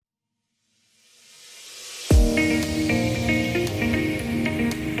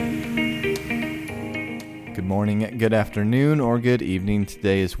morning, good afternoon, or good evening.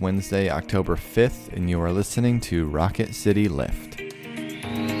 Today is Wednesday, October 5th, and you are listening to Rocket City Lift.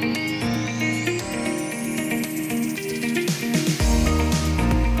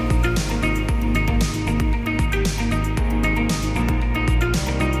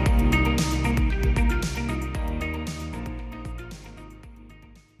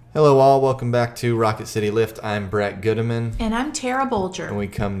 Hello all, welcome back to Rocket City Lift. I'm Brett Goodeman. And I'm Tara Bolger. And we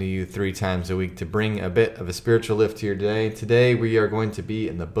come to you 3 times a week to bring a bit of a spiritual lift here today. Today we are going to be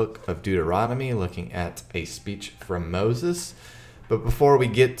in the book of Deuteronomy, looking at a speech from Moses. But before we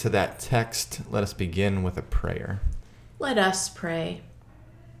get to that text, let us begin with a prayer. Let us pray.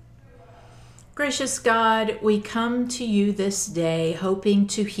 Gracious God, we come to you this day hoping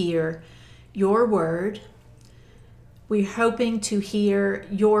to hear your word. We're hoping to hear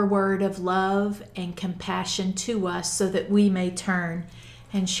your word of love and compassion to us so that we may turn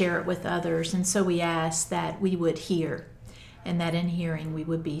and share it with others. And so we ask that we would hear and that in hearing we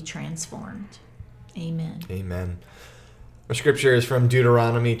would be transformed. Amen. Amen. Our scripture is from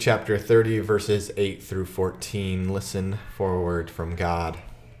Deuteronomy chapter 30, verses 8 through 14. Listen for a word from God.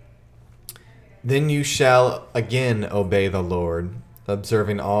 Then you shall again obey the Lord,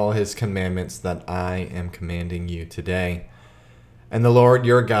 observing all his commandments that I am commanding you today. And the Lord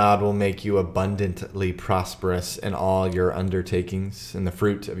your God will make you abundantly prosperous in all your undertakings, in the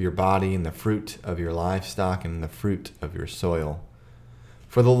fruit of your body, in the fruit of your livestock, and in the fruit of your soil.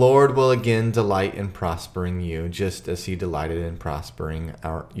 For the Lord will again delight in prospering you, just as he delighted in prospering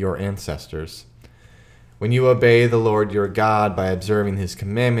your ancestors. When you obey the Lord your God by observing his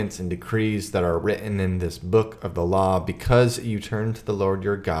commandments and decrees that are written in this book of the law, because you turn to the Lord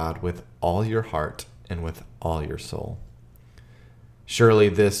your God with all your heart and with all your soul. Surely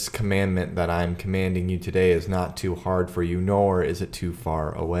this commandment that I am commanding you today is not too hard for you, nor is it too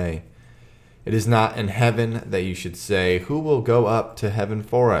far away. It is not in heaven that you should say, who will go up to heaven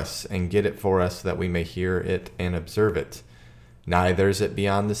for us and get it for us that we may hear it and observe it? Neither is it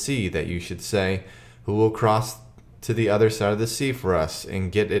beyond the sea that you should say, who will cross to the other side of the sea for us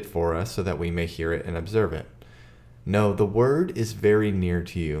and get it for us so that we may hear it and observe it? No, the word is very near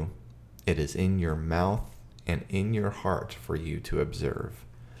to you. It is in your mouth and in your heart for you to observe.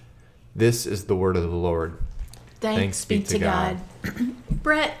 This is the word of the Lord. Thanks be to God.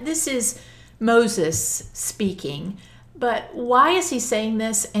 Brett, this is Moses speaking, but why is he saying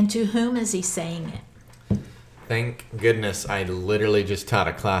this and to whom is he saying it? Thank goodness I literally just taught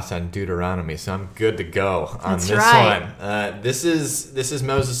a class on Deuteronomy, so I'm good to go on That's this right. one. This is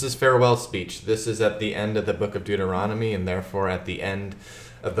Moses' farewell speech. This is at the end of the book of Deuteronomy, and therefore at the end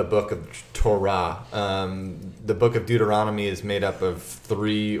of the book of Torah. The book of Deuteronomy is made up of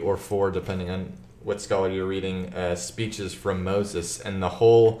 3 or 4, depending on what scholar you're reading, speeches from Moses, and the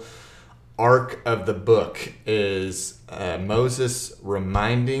whole arc of the book is Moses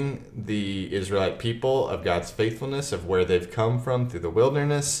reminding the Israelite people of God's faithfulness, of where they've come from through the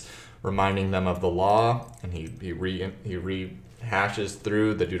wilderness, reminding them of the law, and he rehashes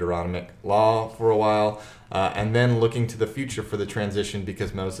through the Deuteronomic law for a while, and then looking to the future for the transition,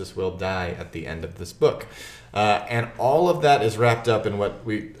 because Moses will die at the end of this book. And all of that is wrapped up in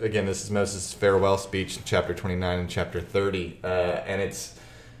this is Moses' farewell speech in chapter 29 and chapter 30, and it's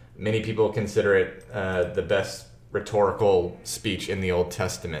many people consider it the best rhetorical speech in the Old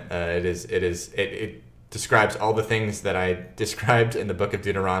Testament. It describes all the things that I described in the book of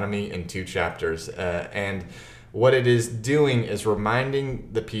Deuteronomy in 2 chapters. And what it is doing is reminding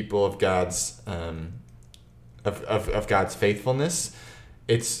the people of God's of God's faithfulness.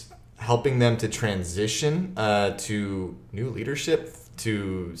 It's helping them to transition to new leadership,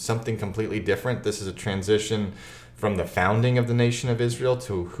 to something completely different. This is a transition from the founding of the nation of Israel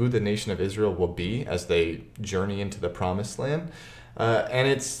to who the nation of Israel will be as they journey into the promised land. And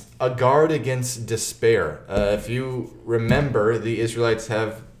it's a guard against despair. If you remember, the Israelites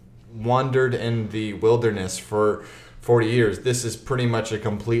have wandered in the wilderness for 40 years. This is pretty much a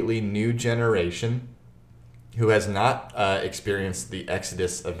completely new generation who has not experienced the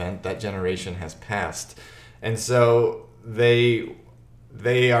Exodus event. That generation has passed. And so they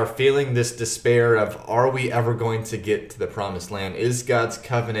are feeling this despair of, are we ever going to get to the promised land? Is God's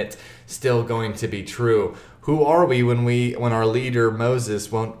covenant still going to be true? Who are we when our leader Moses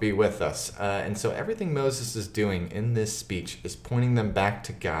won't be with us? And so everything Moses is doing in this speech is pointing them back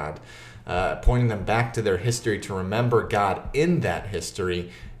to God, pointing them back to their history, to remember God in that history,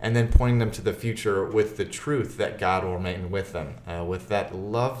 and then pointing them to the future with the truth that God will remain with them. With that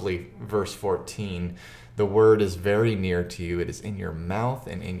lovely verse 14, the word is very near to you. It is in your mouth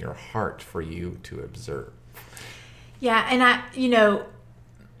and in your heart for you to observe. Yeah, and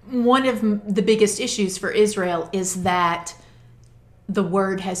one of the biggest issues for Israel is that the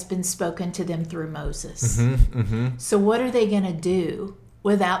word has been spoken to them through Moses. So what are they going to do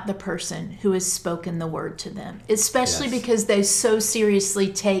without the person who has spoken the word to them? Especially because they so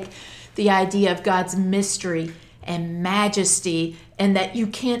seriously take the idea of God's mystery and majesty, and that you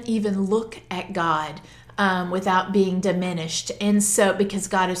can't even look at God without being diminished. And so, because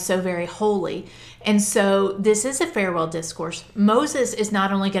God is so very holy. And so this is a farewell discourse. Moses is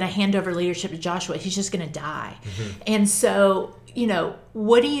not only going to hand over leadership to Joshua, he's just going to die. And so,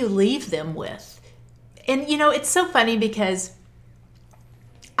 what do you leave them with? And, it's so funny because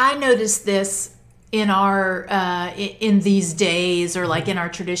I noticed this in our in these days, or like in our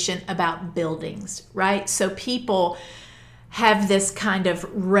tradition, about buildings, right? So people have this kind of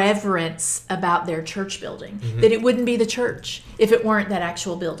reverence about their church building, that it wouldn't be the church if it weren't that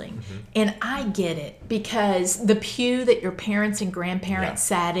actual building. And I get it, because the pew that your parents and grandparents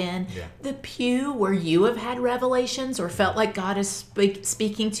sat in, the pew where you have had revelations or felt like God is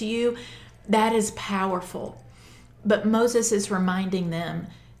speaking to you, that is powerful. But Moses is reminding them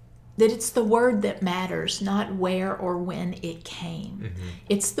that it's the word that matters, not where or when it came.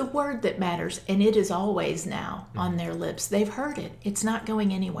 It's the word that matters, and it is always now on their lips. They've heard it. It's not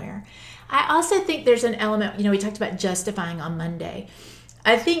going anywhere. I also think there's an element, we talked about justifying on Monday.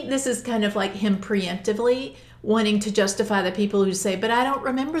 I think this is kind of like him preemptively wanting to justify the people who say, but I don't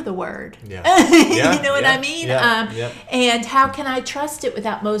remember the word. You know what I mean? And how can I trust it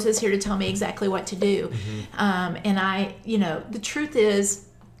without Moses here to tell me exactly what to do? And the truth is,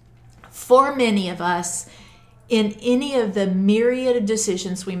 for many of us, in any of the myriad of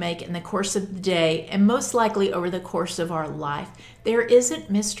decisions we make in the course of the day, and most likely over the course of our life, there isn't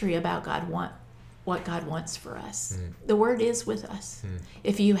mystery about what God wants for us. The word is with us.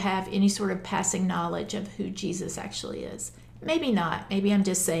 If you have any sort of passing knowledge of who Jesus actually is. Maybe not. Maybe I'm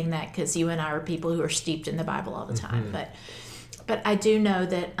just saying that because you and I are people who are steeped in the Bible all the time. But I do know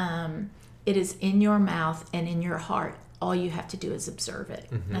that it is in your mouth and in your heart. All you have to do is observe it.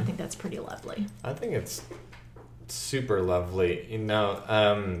 And I think that's pretty lovely. I think it's super lovely.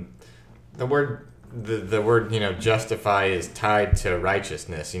 The word justify is tied to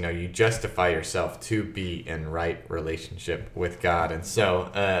righteousness. You justify yourself to be in right relationship with God, and so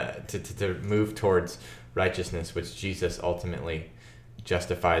to move towards righteousness, which Jesus ultimately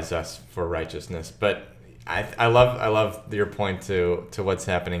justifies us for righteousness. But I love your point to what's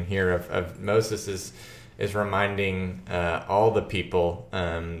happening here of Moses is reminding all the people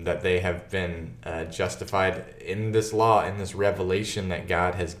that they have been justified in this law, in this revelation that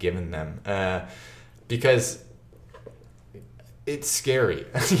God has given them. Because it's scary.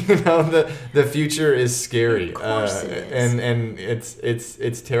 The future is scary. Of course it is. And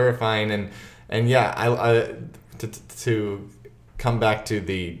it's terrifying. To come back to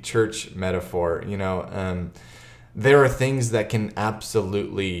the church metaphor, there are things that can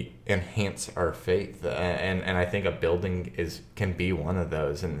absolutely enhance our faith, and I think a building can be one of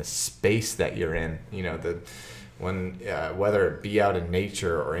those. And the space that you're in, whether it be out in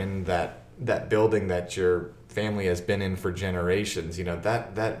nature or in that building that your family has been in for generations,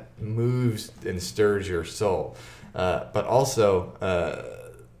 that moves and stirs your soul. But also,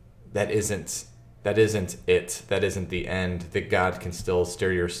 that isn't it. That isn't the end. That God can still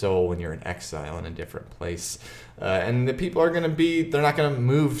stir your soul when you're in exile in a different place. And the people they're not going to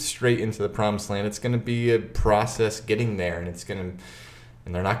move straight into the promised land. It's going to be a process getting there, and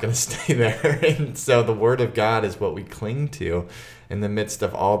they're not going to stay there. And so the word of God is what we cling to in the midst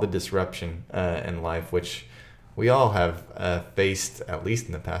of all the disruption in life, which we all have faced, at least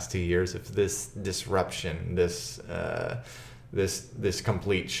in the past 2 years, of this disruption, this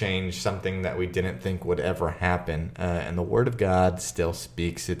complete change, something that we didn't think would ever happen. And the Word of God still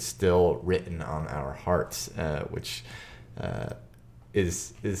speaks. It's still written on our hearts, which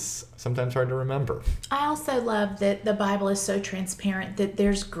is sometimes hard to remember. I also love that the Bible is so transparent that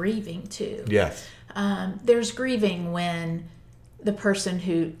there's grieving too. Yes. There's grieving when the person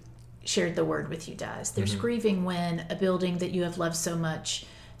who shared the Word with you dies. There's grieving when a building that you have loved so much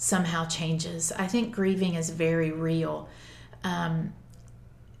somehow changes. I think grieving is very real.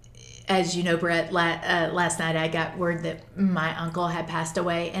 As you know, Brett, last night I got word that my uncle had passed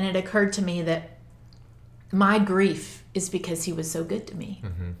away, and it occurred to me that my grief is because he was so good to me.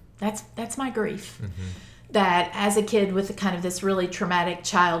 That's my grief. That as a kid with kind of this really traumatic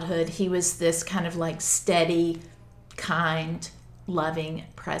childhood, he was this kind of like steady, kind, loving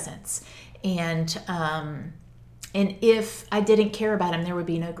presence. And if I didn't care about him, there would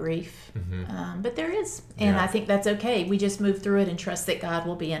be no grief. But there is. And I think that's okay. We just move through it and trust that God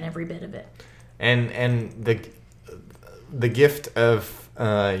will be in every bit of it. And the gift of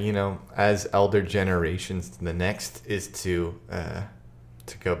as elder generations. The next is to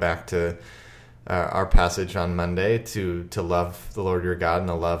go back to our passage on Monday, to love the Lord your God and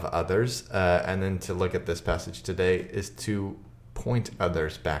to love others, and then to look at this passage today is to point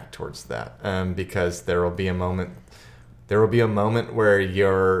others back towards that, because there will be a moment where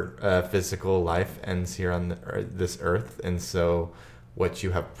your physical life ends here on this earth, and so what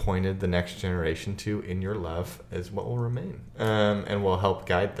you have pointed the next generation to in your love is what will remain, and will help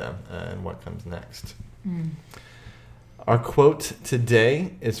guide them in what comes next. Our quote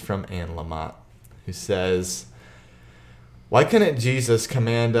today is from Anne Lamott, who says, "Why couldn't Jesus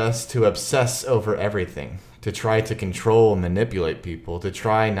command us to obsess over everything, to try to control and manipulate people, to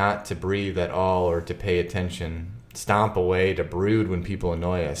try not to breathe at all or to pay attention, stomp away, to brood when people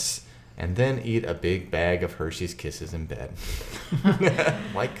annoy us, and then eat a big bag of Hershey's Kisses in bed?"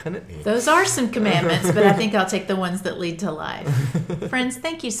 Why couldn't he? Those are some commandments, but I think I'll take the ones that lead to life. Friends,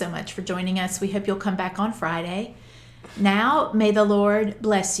 thank you so much for joining us. We hope you'll come back on Friday. Now, may the Lord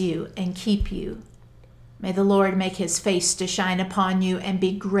bless you and keep you. May the Lord make his face to shine upon you and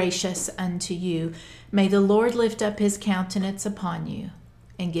be gracious unto you. May the Lord lift up his countenance upon you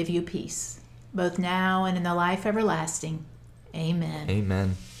and give you peace, both now and in the life everlasting. Amen.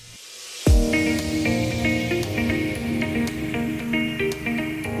 Amen.